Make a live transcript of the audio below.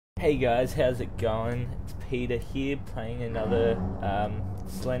Hey guys, how's it going? It's Peter here playing another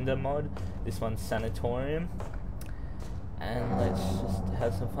Slender mod. This one's Sanatorium. And let's just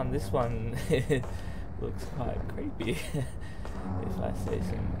have some fun. This one looks quite creepy, if I say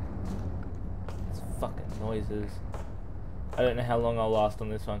so. It's fucking noises. I don't know how long I'll last on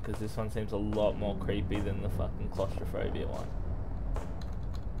this one because this one seems a lot more creepy than the fucking claustrophobia one.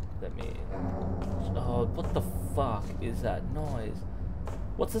 Let me... Oh, what the fuck is that noise?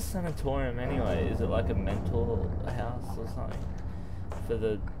 What's a sanatorium anyway? Is it like a mental house or something? For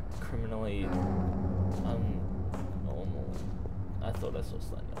the criminally normal. I thought I saw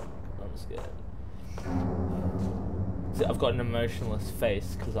Slender. I'm scared. See, I've got an emotionless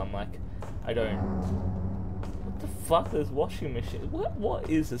face because I'm like, I don't... What the fuck? There's washing machine. What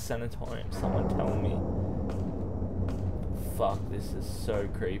is a sanatorium? Someone tell me. Fuck, this is so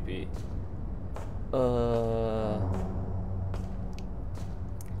creepy.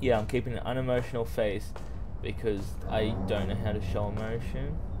 Yeah, I'm keeping an unemotional face because I don't know how to show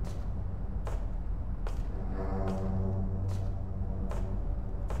emotion.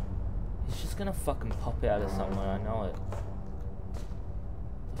 He's just gonna fucking pop out of somewhere, I know it.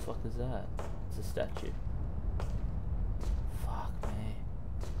 What the fuck is that? It's a statue. Fuck me.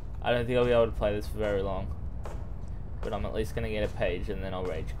 I don't think I'll be able to play this for very long. But I'm at least gonna get a page and then I'll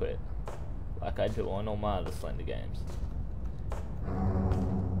rage quit. Like I do on all my other Slender games.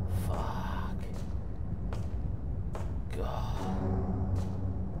 Fuck. God.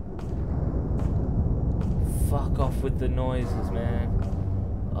 Fuck off with the noises, man.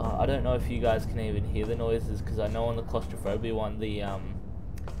 I don't know if you guys can even hear the noises because I know on the claustrophobia one the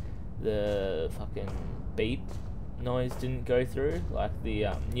fucking beep noise didn't go through. Like the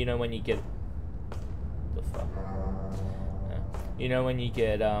you know when you get the fuck. Yeah. You know when you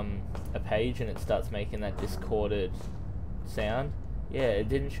get a page and it starts making that discorded sound? Yeah, it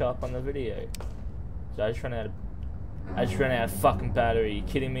didn't show up on the video. So I just ran out of fucking battery. Are you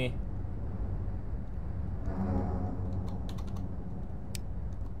kidding me?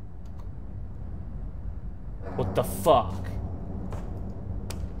 What the fuck?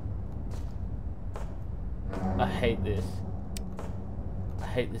 I hate this. I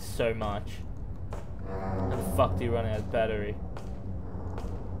hate this so much. How the fuck do you run out of battery?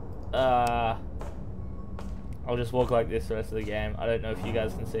 I'll just walk like this the rest of the game. I don't know if you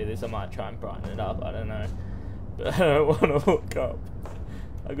guys can see this. I might try and brighten it up. I don't know. But I don't want to look up.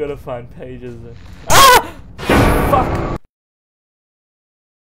 I gotta find pages. Ah! Fuck!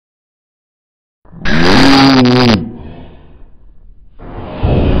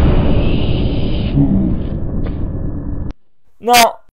 No!